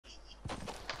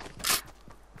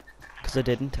because I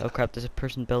didn't. Oh crap, there's a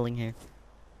person building here.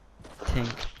 I think.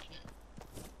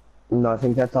 No, I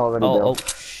think that's already Oh,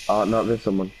 built. Oh, no, there's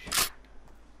someone.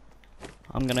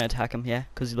 I'm gonna attack him, yeah,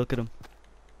 because look at him.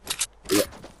 Yeah.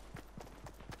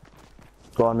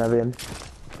 Go on, Evian.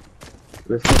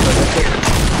 There's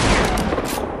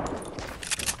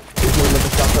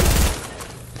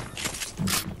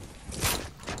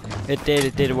It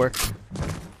did it worked.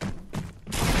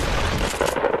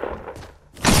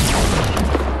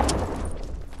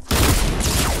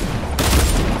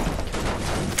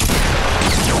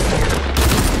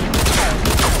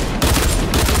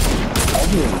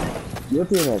 You're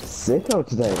being a sicko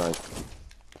today, like.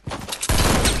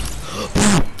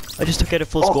 I just took out a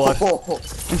full squad.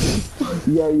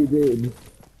 Yeah, you did.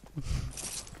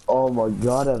 Oh my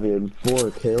god, Evian,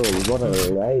 4 kills. What a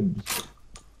ledge.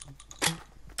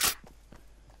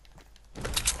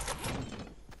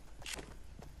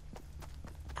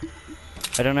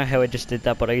 I don't know how I just did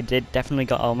that, but I definitely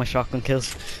got all my shotgun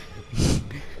kills.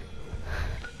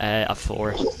 At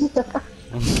 4.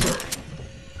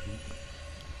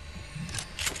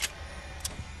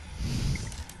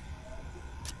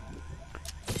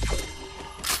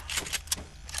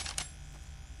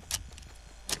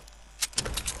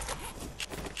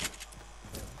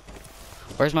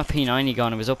 Where's my P90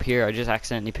 gone? It was up here. I just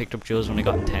accidentally picked up jewels when I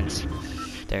got intense.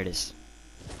 There it is.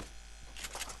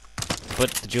 But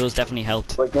the jewels definitely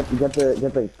helped. But get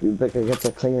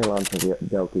the cleaner launcher,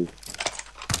 Delky.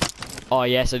 Oh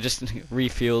yes, I just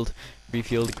refueled the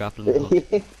grappling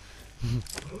hook.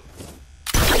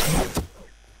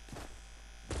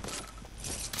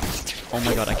 Oh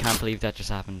my god, I can't believe that just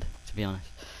happened, to be honest.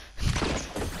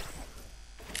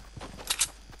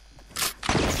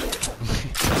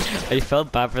 I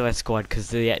felt bad for that squad because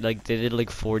they did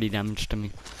like 40 damage to me.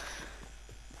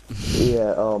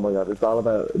 Yeah, oh my god, it's all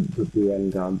about the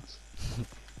end gods.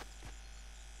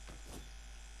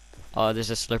 Oh, there's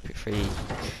a slurpee free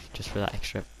just for that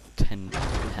extra 10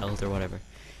 health or whatever.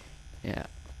 Yeah.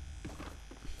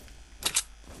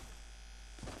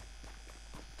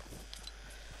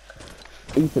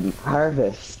 Ethan,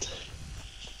 harvest.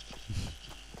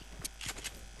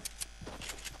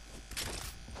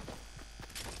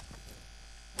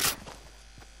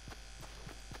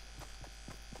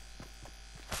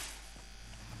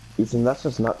 Ethan, that's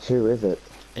just not true, is it?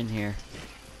 In here.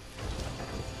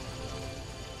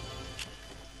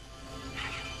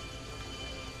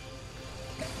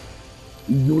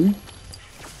 Yoink.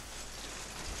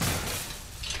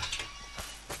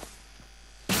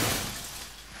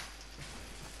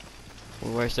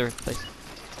 Where's their place?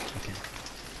 Okay.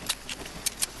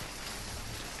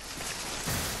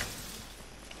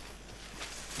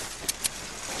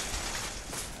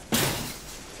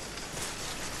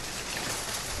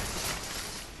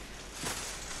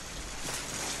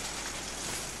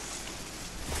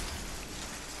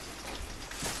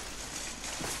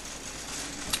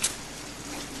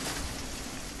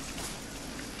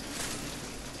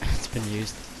 It's been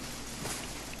used.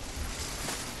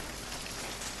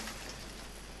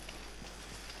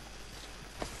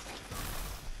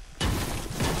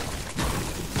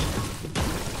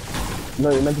 No,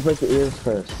 you're meant to break the ears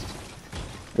first.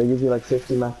 They give you like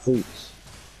 50 mats each.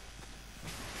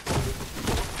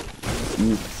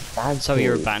 You bad So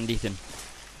you're banned, Ethan.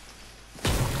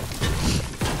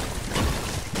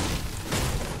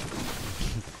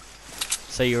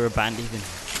 So you're a banned, Ethan.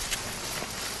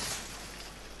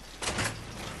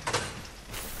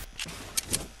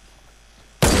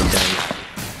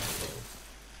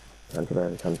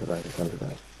 Come to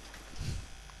that.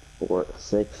 4,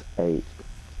 6, 8.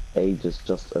 Age is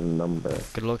just a number.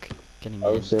 Good luck getting me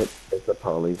Oh in. shit, it's a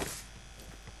poly.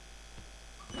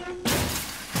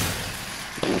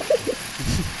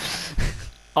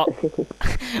 Oh.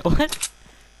 What?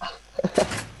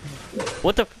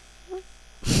 What the?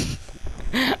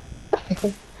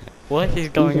 What is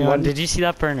going on? Did you see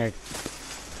that, Bernard?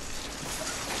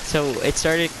 So it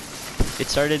started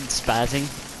spazzing.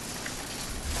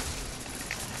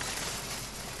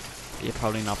 Yeah,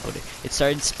 probably not, but it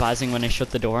started spazzing when I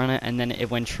shut the door on it, and then it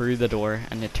went through the door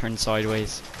and it turned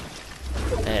sideways.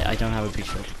 I don't have a big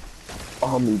shield.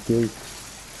 Oh, me too.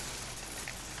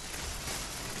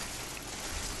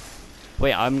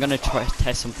 Wait, I'm gonna try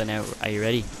test something out. Are you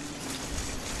ready,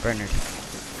 Bernard?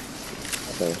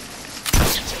 Okay.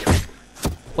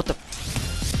 What the?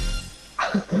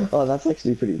 Oh, that's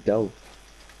actually pretty dope.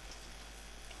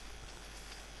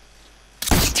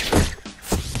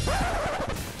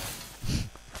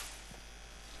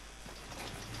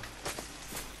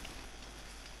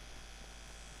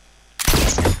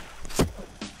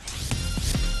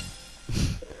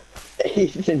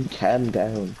 Ethan, calm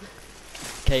down.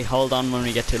 Okay, hold on when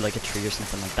we get to like a tree or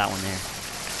something like that one there.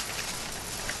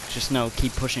 Just no,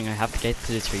 keep pushing. I have to get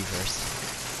to the tree first.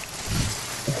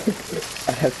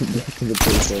 I have to get to the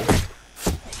tree first.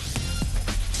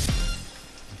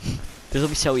 This will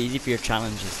be so easy for your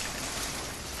challenges.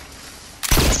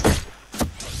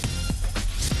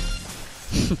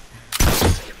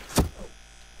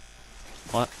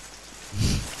 What?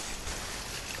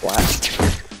 What?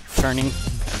 Turning.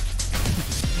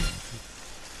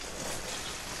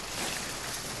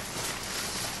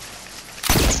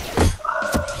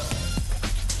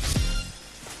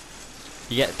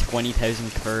 You get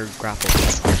 20,000 per grapple,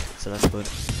 so that's good.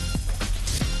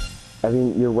 I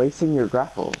mean, you're wasting your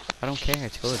grapple. I don't care,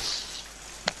 it's good.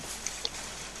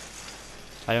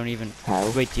 I don't even... How?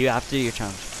 Wait, do you have to do your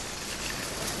challenge?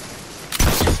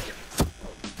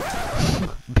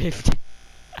 Biffed.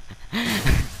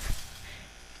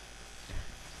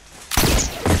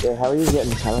 Yeah, how are you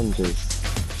getting challenges?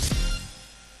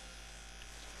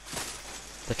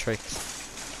 The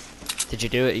tricks. Did you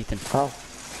do it, Ethan? Oh.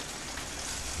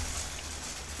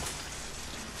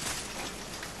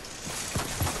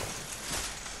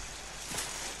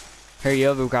 Here you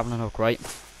have a grappling hook, right?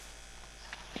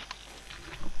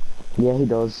 Yeah, he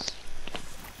does.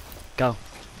 Go.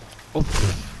 Oh.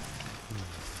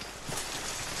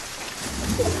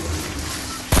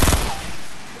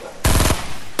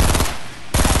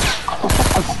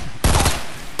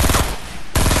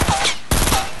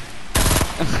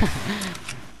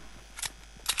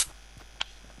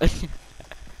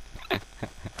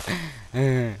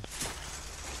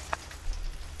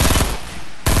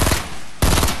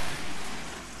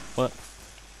 What?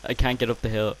 I can't get up the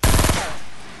hill.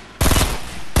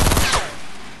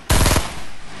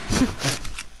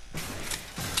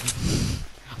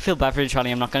 I feel bad for you,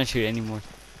 Charlie. I'm not gonna shoot anymore.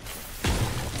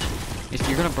 If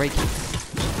you're gonna break it.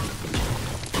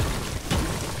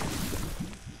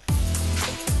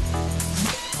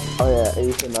 Oh yeah,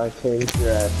 Ethan, I changed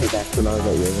your pickaxe when I was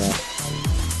at your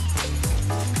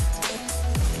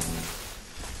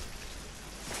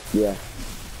Yeah.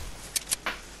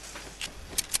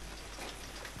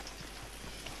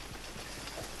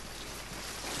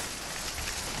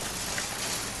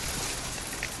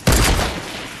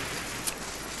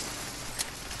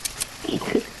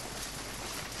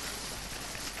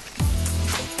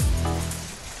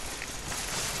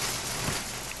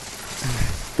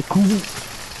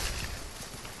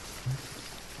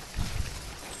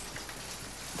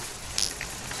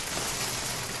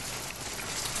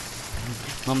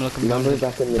 Mom, look, I'm Remember going to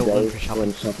back in the Dublin day for shopping.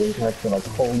 when shopping carts were like,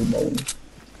 holy moly.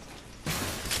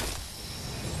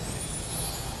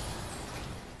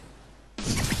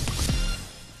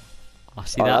 Oh,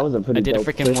 see Oh, that? that was a pretty I did a dope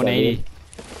freaking trick, 180.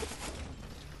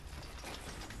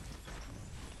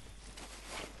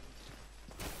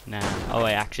 Nah. Oh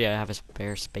wait, actually I have a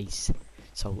spare space,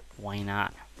 so why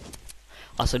not?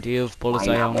 Also, do you have bullets?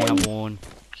 I only have one.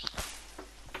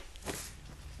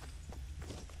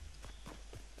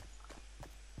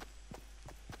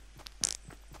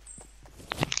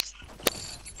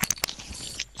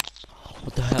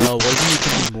 What the hell? Why didn't you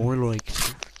give me more like?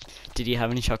 Did you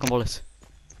have any shotgun bullets?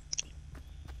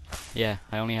 Yeah,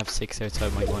 I only have 6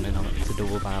 outside my gun and it's a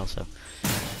double barrel, so.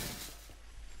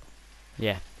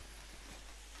 Yeah.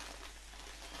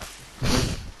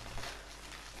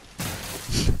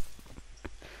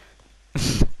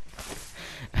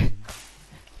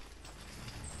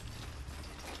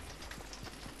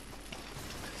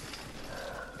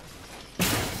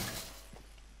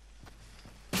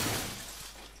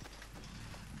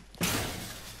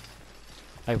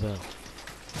 I will.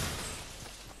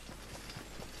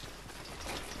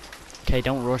 Okay,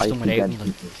 don't rush them without me.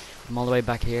 Like, I'm all the way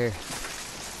back here.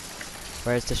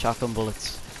 Where's the shotgun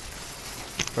bullets?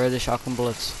 Where are the shotgun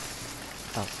bullets?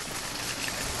 Oh.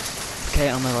 Okay,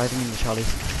 I'm arriving in the trolley.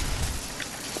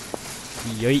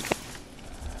 Yoit.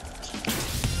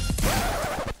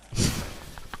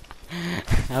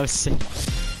 How sick.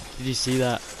 Did you see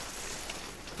that?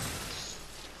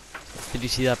 Did you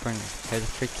see that, Brendan? How the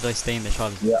frick did I stay in the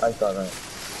trolley? Yeah, I saw that.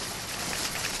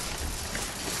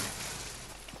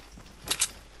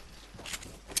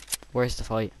 Where's the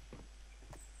fight?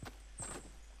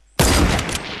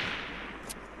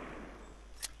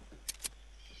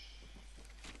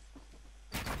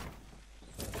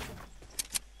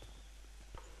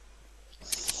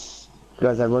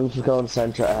 Guys, I'm going to go in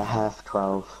center at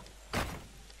 12:30.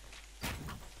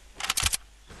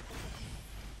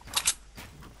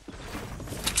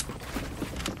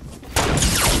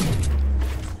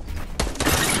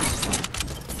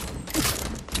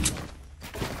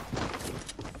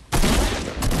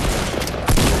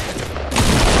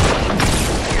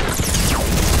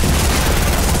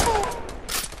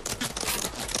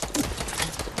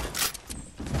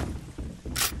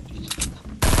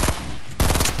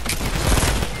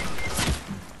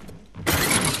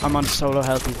 I'm on solo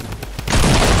health even.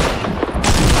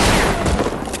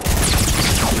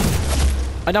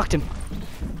 I knocked him.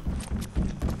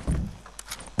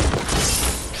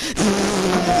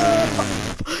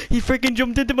 He freaking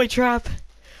jumped into my trap.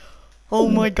 Oh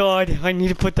my god, I need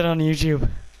to put that on YouTube.